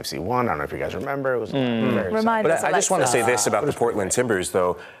NYCFC 1. I don't know if you guys remember. It was very Remind us, I just want to say this about the Portland Timbers,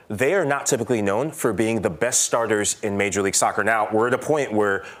 though. They are not typically known for being the best starters in Major League Soccer. Now, we're at a point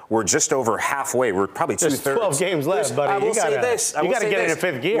where we're just over halfway. We're probably two-thirds. There's 12 games left, buddy. I will say this. You got to get in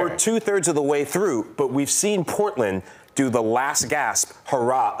fifth gear. We're 2/3 of the way through, but we've seen Portland do the last gasp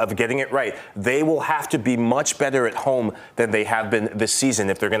hurrah of getting it right. They will have to be much better at home than they have been this season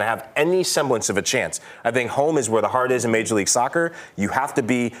if they're going to have any semblance of a chance. I think home is where the heart is in Major League Soccer. You have to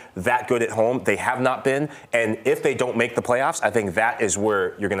be that good at home. They have not been. And if they don't make the playoffs, I think that is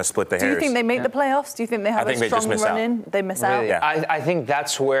where you're going to split the hairs. Do you think they make the playoffs? Do you think they have a strong run in? They miss out? Yeah. I think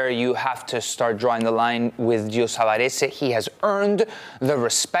that's where you have to start drawing the line with Gio Savarese. He has earned the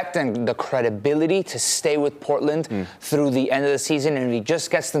respect and the credibility to stay with Portland through the end of the season, and if he just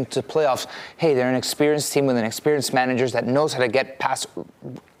gets them to playoffs, hey, they're an experienced team with an experienced manager that knows how to get past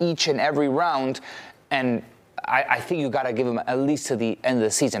each and every round, and I think you got to give him at least to the end of the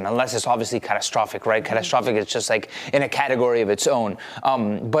season, unless it's obviously catastrophic, right? Catastrophic is just like in a category of its own.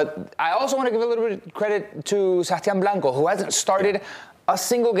 But I also want to give a little bit of credit to Sebastian Blanco, who hasn't started a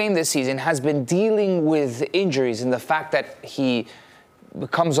single game this season, has been dealing with injuries, and the fact that he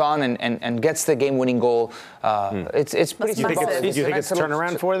comes on and gets the game-winning goal. It's pretty Do you think it's a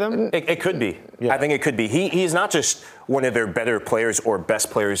turnaround for them? It could be. Yeah. I think it could be. He's not just one of their better players or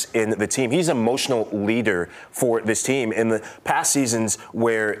best players in the team. He's an emotional leader for this team. In the past seasons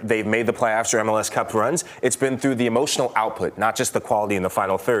where they've made the playoffs or MLS Cup runs, it's been through the emotional output, not just the quality in the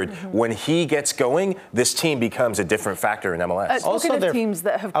final third. When he gets going, this team becomes a different factor in MLS. Talking of teams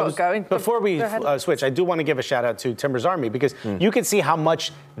that have got going. Before we switch, I do want to give a shout out to Timbers Army because you can see how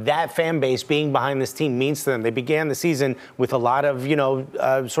much that fan base being behind this team means to them. They began the season with a lot of,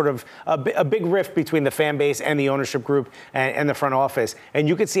 sort of a big rift between the fan base and the ownership group and the front office. And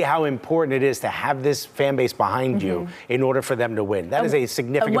you can see how important it is to have this fan base behind you in order for them to win. That is a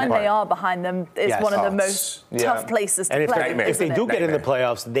significant part. And when they are behind them, it's one of the most tough places to play. If they do get in the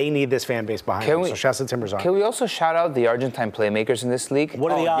playoffs, they need this fan base behind them. So shouts to Timbers Army. Can we also shout out the Argentine playmakers in this league?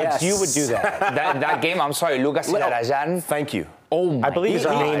 What are the odds you would do that? that game, I'm sorry, Lucas Ilarayan. Thank you. Oh my I believe he's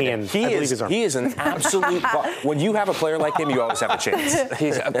Armenian. He is an absolute. When you have a player like him, you always have a chance.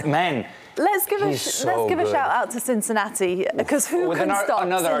 He's a man. Let's give a shout out to Cincinnati because who can stop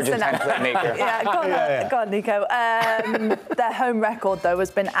another Cincinnati? Argentine playmaker? Go on, Nico. Their home record though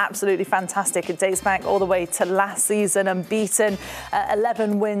has been absolutely fantastic. It dates back all the way to last season, unbeaten,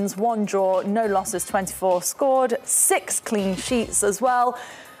 11 wins, 1 draw, no losses, 24 scored, 6 clean sheets as well.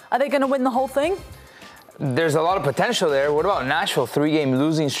 Are they going to win the whole thing? There's a lot of potential there. What about Nashville? 3-game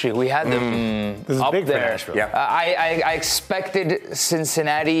losing streak. We had them this is up big there. For Nashville. Yeah. I expected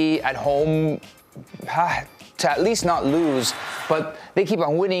Cincinnati at home to at least not lose, but they keep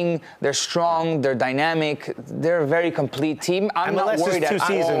on winning. They're strong. They're dynamic. They're a very complete team. I'm MLS not worried is 2 at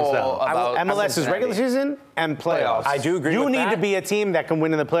seasons, all though. about MLS is Cincinnati. regular season and playoffs. I do agree with that. You need to be a team that can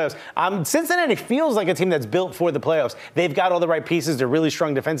win in the playoffs. Cincinnati feels like a team that's built for the playoffs. They've got all the right pieces. They're really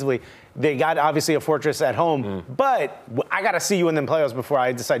strong defensively. They got, obviously, a fortress at home. But I got to see you in the playoffs before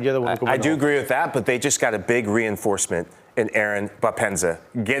I decide you're the one who can win. I do agree with that, but they just got a big reinforcement in Aaron Bapenza.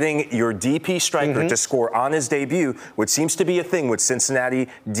 Getting your DP striker to score on his debut, which seems to be a thing with Cincinnati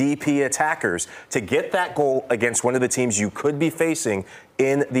DP attackers, to get that goal against one of the teams you could be facing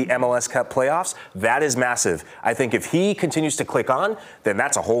in the MLS Cup playoffs, that is massive. I think if he continues to click on, then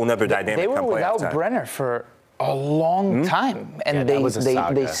that's a whole nother dynamic. They were without Brenner for a long time, and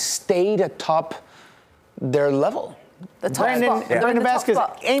they stayed atop their level. The top spot. Brandon Vasquez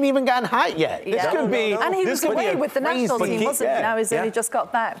ain't even gotten hot yet. Yeah. This could be. And he was away with the national team, wasn't he? Now he's only just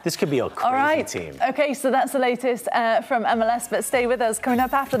got back. This could be a crazy team. Okay, so that's the latest from MLS, but stay with us. Coming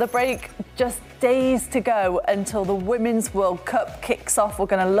up after the break, just days to go until the Women's World Cup kicks off. We're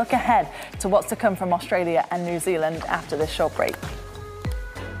going to look ahead to what's to come from Australia and New Zealand after this short break.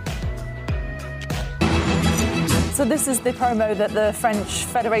 So this is the promo that the French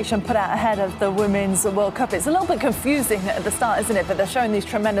Federation put out ahead of the Women's World Cup. It's a little bit confusing at the start, isn't it? But they're showing these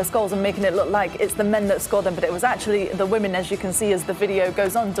tremendous goals and making it look like it's the men that scored them, but it was actually the women, as you can see as the video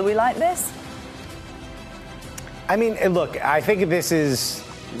goes on. Do we like this? I mean, look, I think there's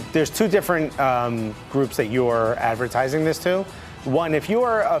 2 different groups that you're advertising this to. One, if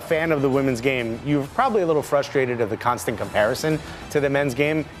you're a fan of the women's game, you're probably a little frustrated of the constant comparison to the men's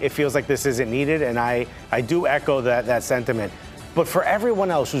game. It feels like this isn't needed, and I do echo that sentiment. But for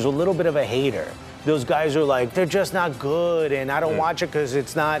everyone else who's a little bit of a hater, those guys are like, they're just not good, and I don't watch it because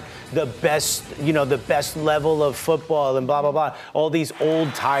it's not the best, the best level of football, and blah, blah, blah. All these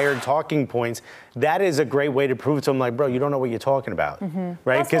old, tired talking points. That is a great way to prove to them, like, bro, you don't know what you're talking about,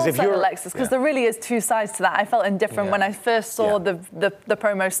 right? Because if you're Alexis, because there really is 2 sides to that. I felt indifferent when I first saw the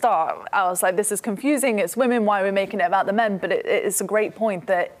promo start. I was like, this is confusing. It's women. Why are we making it about the men? But it's a great point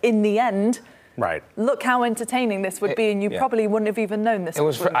that in the end. Right. Look how entertaining this would be, and you probably wouldn't have even known this.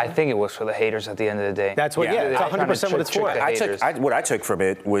 I think it was for the haters at the end of the day. That's what. It's 100% what it's for. What I took from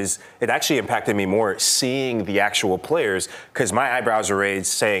it was it actually impacted me more seeing the actual players because my eyebrows are raised,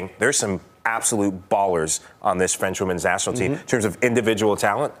 saying there's some absolute ballers on this French women's national team in terms of individual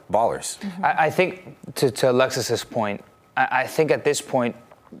talent. Ballers. I think to Alexis's point, I think at this point.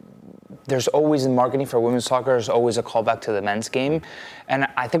 There's always in marketing for women's soccer, there's always a callback to the men's game. And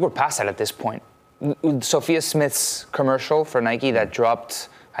I think we're past that at this point. Sophia Smith's commercial for Nike that dropped,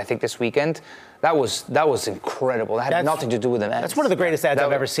 I think, this weekend, that was incredible. That had nothing to do with the men's. That's one of the greatest ads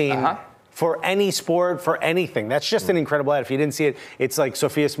I've ever seen. For any sport, for anything. That's just an incredible ad. If you didn't see it, it's like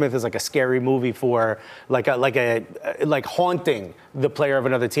Sophia Smith is like a scary movie for like haunting the player of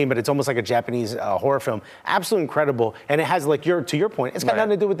another team, but it's almost like a Japanese horror film. Absolutely incredible. And it has, like, to your point, it's got nothing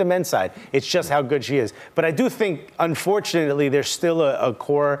to do with the men's side. It's just how good she is. But I do think, unfortunately, there's still a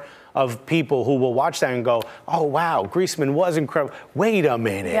core of people who will watch that and go, oh, wow, Griezmann was incredible. Wait a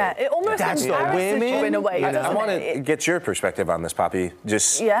minute. Yeah, it almost That's the embarrasses women? you in a way, I doesn't want it? to get your perspective on this, Poppy,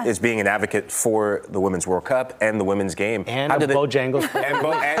 just as being an advocate for the Women's World Cup and the women's game. And Bojangles.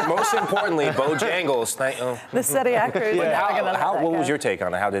 and most importantly, Bojangles. The Serie A crew. What was your take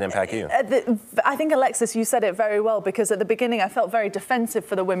on it? How did it impact you? I think, Alexis, you said it very well, because at the beginning I felt very defensive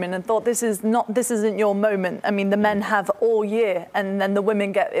for the women and thought this isn't your moment. I mean, the men have all year, and then the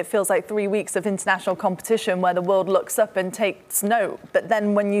women get, it feels like 3 weeks of international competition where the world looks up and takes note. But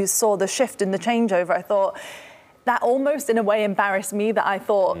then when you saw the shift in the changeover, I thought that almost in a way embarrassed me, that I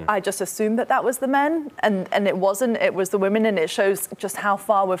thought I just assumed that was the men, and it wasn't. It was the women, and it shows just how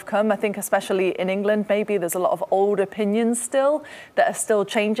far we've come. I think especially in England, maybe there's a lot of old opinions still that are still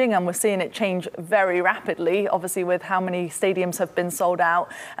changing, and we're seeing it change very rapidly, obviously with how many stadiums have been sold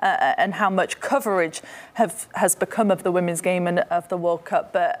out and how much coverage has become of the women's game and of the World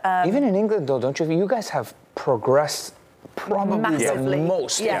Cup. But even in England, though, don't you guys have progressed probably massively. The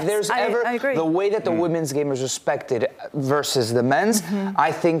most. Yes. If there's I agree. the way that the women's game is respected versus the men's,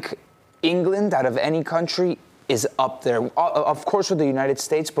 I think England, out of any country, is up there. Of course, with the United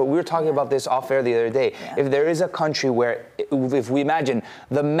States, but we were talking about this off air the other day. If there is a country where, if we imagine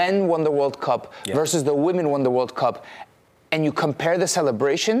the men won the World Cup versus the women won the World Cup, and you compare the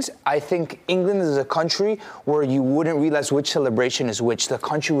celebrations, I think England is a country where you wouldn't realize which celebration is which. The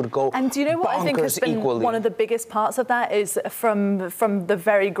country would go And do you know what I think has been equally. One of the biggest parts of that is from the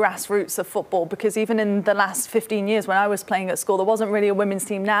very grassroots of football, because even in the last 15 years when I was playing at school, there wasn't really a women's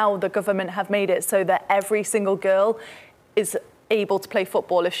team. Now the government have made it so that every single girl is able to play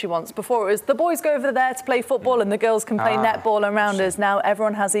football if she wants. Before it was the boys go over there to play football and the girls can play netball around us. Now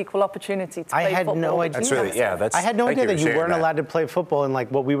everyone has equal opportunity to play football. I had no idea. That's really, I had no idea that you weren't allowed to play football in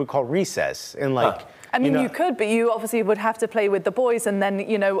like what we would call recess. In like, I mean, you could, but you obviously would have to play with the boys. And then,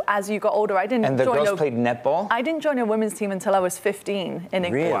 as you got older, I didn't And the join girls played netball? I didn't join a women's team until I was 15 in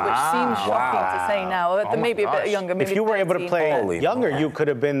England, Really? which seems shocking to say now. Maybe a bit younger, maybe if you were able to 13. play younger, you could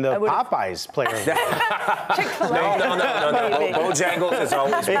have been the Popeyes player. Chick-fil-A. No. Bojangles is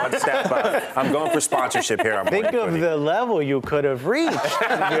always one step up. I'm going for sponsorship here. Think of the level you could have reached,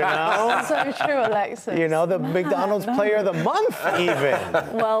 So true, Alexis. the McDonald's Player of the Month,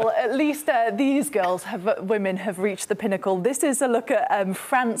 even. Well, at least these women have reached the pinnacle. This is a look at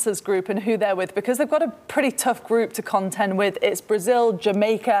France's group and who they're with, because they've got a pretty tough group to contend with. It's Brazil,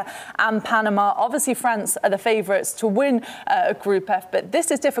 Jamaica, and Panama. Obviously, France are the favourites to win Group F, but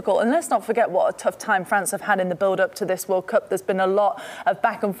this is difficult. And let's not forget what a tough time France have had in the build-up to this World Cup. There's been a lot of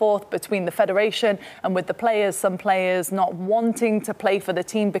back and forth between the federation and with the players. Some players not wanting to play for the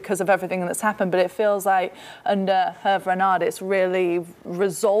team because of everything that's happened. But it feels like under Hervé Renard, it's really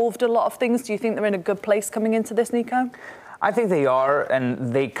resolved a lot of things. Do you think they're in a good place coming into this, Nico? I think they are,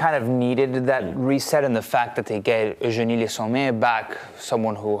 and they kind of needed that reset, and the fact that they get Eugénie Le Sommet back,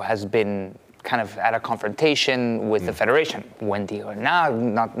 someone who has been kind of at a confrontation with the federation. Wendy or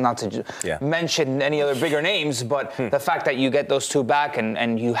not to mention any other bigger names, but the fact that you get those two back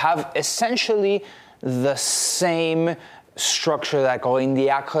and you have essentially the same structure that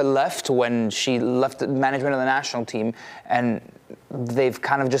Indiaka left when she left the management of the national team, and they've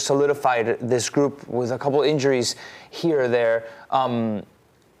kind of just solidified this group with a couple injuries here or there.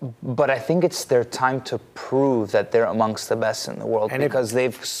 But I think it's their time to prove that they're amongst the best in the world, because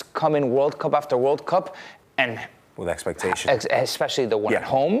they've come in World Cup after World Cup, and with expectations, especially the one at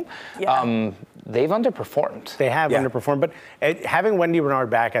home, they've underperformed. They have underperformed, but having Wendy Renard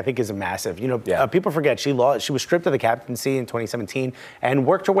back, I think, is a massive. People forget she was stripped of the captaincy in 2017 and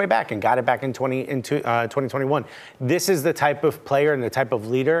worked her way back and got it back in 2021. This is the type of player and the type of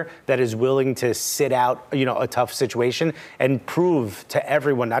leader that is willing to sit out, a tough situation and prove to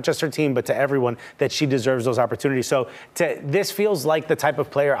everyone, not just her team, but to everyone, that she deserves those opportunities. So this feels like the type of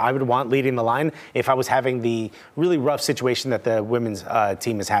player I would want leading the line if I was having the really rough situation that the women's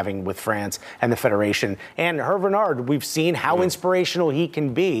team is having with France and the federation. And Hervé Renard, we've seen how inspirational he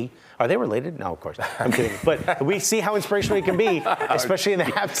can be. Are they related? No, of course. I'm kidding. But we see how inspirational he can be, especially in the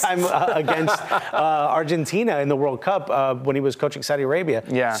halftime against Argentina in the World Cup when he was coaching Saudi Arabia.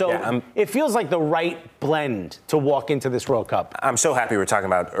 It feels like the right blend to walk into this World Cup. I'm so happy we're talking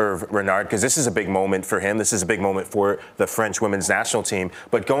about Hervé Renard, because this is a big moment for him. This is a big moment for the French women's national team.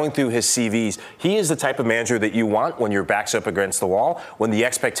 But going through his CVs, he is the type of manager that you want when your back's up against the wall, when the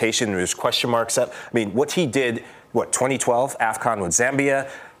expectation, there's question marks up. I mean, what he did, 2012, AFCON with Zambia,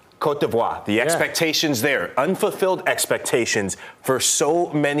 Cote d'Ivoire, the expectations there, unfulfilled expectations for so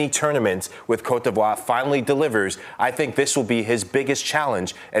many tournaments with Cote d'Ivoire finally delivers. I think this will be his biggest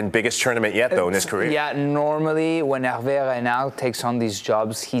challenge and biggest tournament yet, though, in his career. Yeah, normally when Hervé Renard takes on these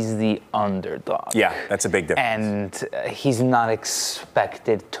jobs, he's the underdog. Yeah, that's a big difference. And he's not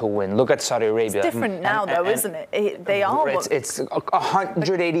expected to win. Look at Saudi Arabia. It's different now, though, isn't it? They are. It's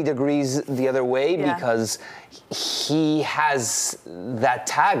 180 degrees the other way because he has that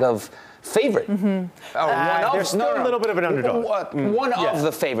tag of favorite. There's still a little bit of an underdog. One of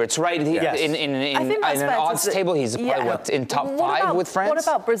the favorites, right? In an odds table, he's probably in top 5 with France. What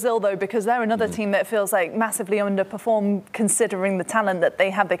about Brazil, though? Because they're another team that feels like massively underperformed considering the talent that they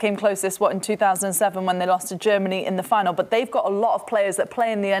have. They came closest, in 2007 when they lost to Germany in the final. But they've got a lot of players that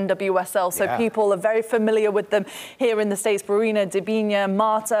play in the NWSL, so people are very familiar with them here in the States. Bruna, Debinha,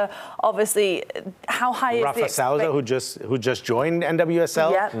 Marta, obviously. How high is Rafa Souza, who just joined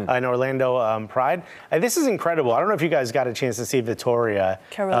NWSL in Orlando Pride. This is incredible. I don't know if you guys got a chance to see Victoria.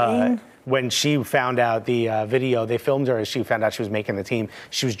 Caroline. When she found out the video, they filmed her as she found out she was making the team.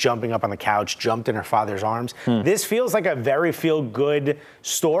 She was jumping up on the couch, jumped in her father's arms. This feels like a very feel-good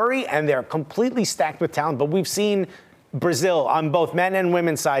story, and they're completely stacked with talent. But we've seen Brazil on both men and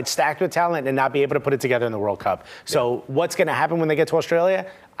women's side stacked with talent and not be able to put it together in the World Cup. So what's going to happen when they get to Australia?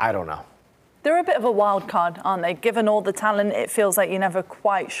 I don't know. They're a bit of a wild card, aren't they? Given all the talent, it feels like you're never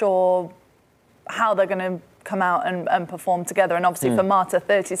quite sure how they're going to come out and perform together. And obviously for Marta,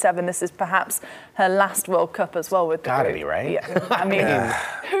 37, this is perhaps her last World Cup as well. With Gotta be, right? Yeah. I mean,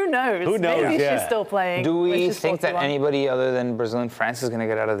 who knows? Who knows? Maybe she's still playing. Do we think that anybody other than Brazil and France is going to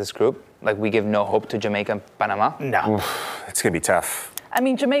get out of this group? Like, we give no hope to Jamaica and Panama? No. It's going to be tough. I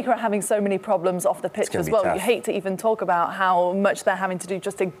mean, Jamaica are having so many problems off the pitch as well. You hate to even talk about how much they're having to do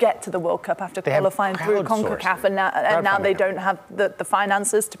just to get to the World Cup after qualifying through Concacaf, and now they don't have the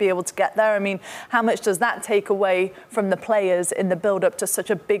finances to be able to get there. I mean, how much does that take away from the players in the build-up to such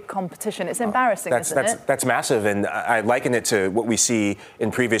a big competition? It's embarrassing, isn't it? That's massive, and I liken it to what we see in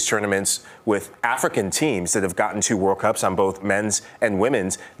previous tournaments with African teams that have gotten to World Cups on both men's and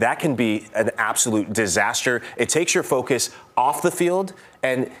women's. That can be an absolute disaster. It takes your focus off the field,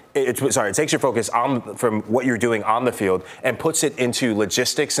 and it takes your focus from what you're doing on the field and puts it into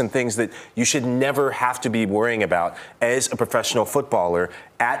logistics and things that you should never have to be worrying about as a professional footballer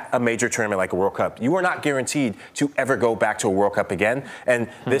at a major tournament like a World Cup. You are not guaranteed to ever go back to a World Cup again, and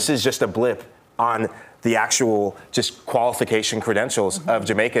this is just a blip on the actual just qualification credentials of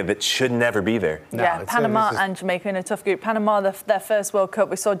Jamaica that should never be there. No, Panama and Jamaica in a tough group. Panama, their first World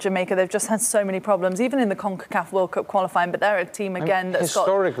Cup, we saw Jamaica, they've just had so many problems, even in the Concacaf World Cup qualifying, but they're a team again that's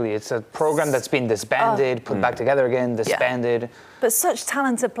historically, it's a program that's been disbanded, put back together again, disbanded. But such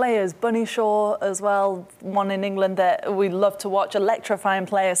talented players, Bunny Shaw as well, one in England that we love to watch, electrifying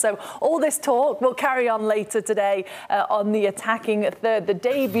player. So all this talk will carry on later today on the Attacking Third. The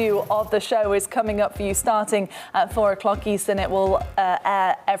debut of the show is coming up for you starting at 4 o'clock Eastern. It will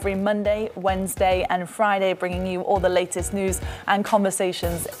air every Monday, Wednesday and Friday, bringing you all the latest news and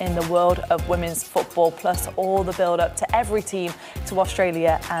conversations in the world of women's football, plus all the build-up to every team, to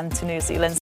Australia and to New Zealand.